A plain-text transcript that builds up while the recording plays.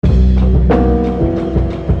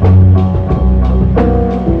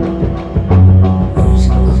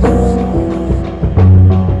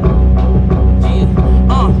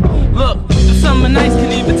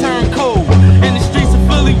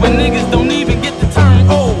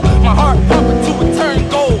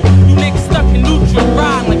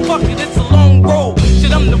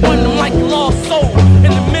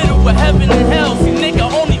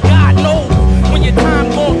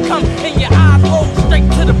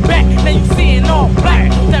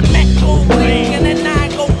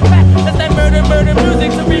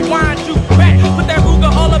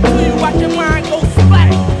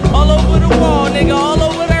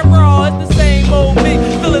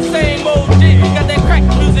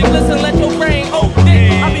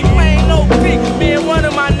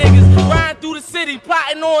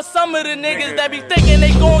for some of the niggas that be thinking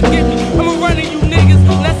they gon' get me. I'ma run to you niggas,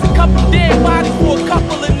 and that's a couple dead bodies for a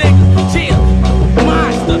couple of niggas. Chill,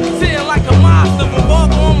 monster, sitting like a monster,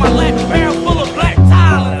 revolver on my lap, barrel full of black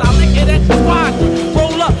talons. I lick it at your squadron,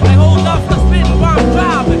 roll up, like hold up, start spitting while I'm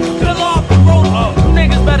driving. Fill off and roll up, you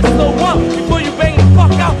niggas better slow up before you bang the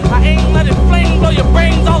fuck out. I ain't let it flame, blow your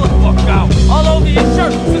brains all the fuck out. All over your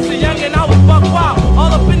shirt, since a youngin' I was buck wild. All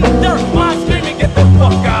up in the dirt, mind screaming, get the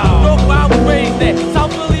fuck out. North where I was raised at,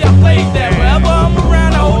 South Philly I played there. Wherever I'm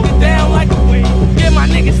around, I hold it down like a wave. Get my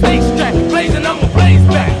niggas stay strapped, blazing, I'ma blaze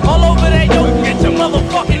back. All over that yo, get your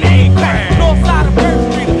motherfucking aim crack. North side of Bird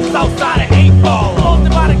Street, south side of 8 Ball.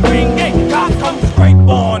 Posted by the Green Gate, cops come straight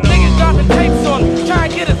on. Niggas dropping tapes on them, try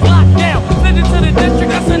and get us locked down. Send it to the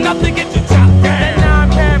district, that's enough to get you chopped down. That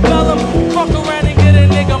 9 parabellum, fuck around and get a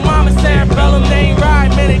nigga mama cerebellum. They ain't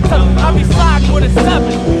ride, man, they tough. I be sliding with a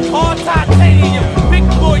 7, all titanium. Big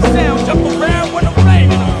boy sound, jump around when I'm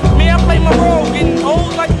flaming them. Me, I play my role, getting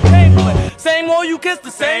old like a penguin. Same one you kiss,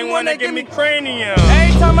 the same one that give me cranium.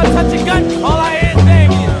 Every time I touch a gun, all I hear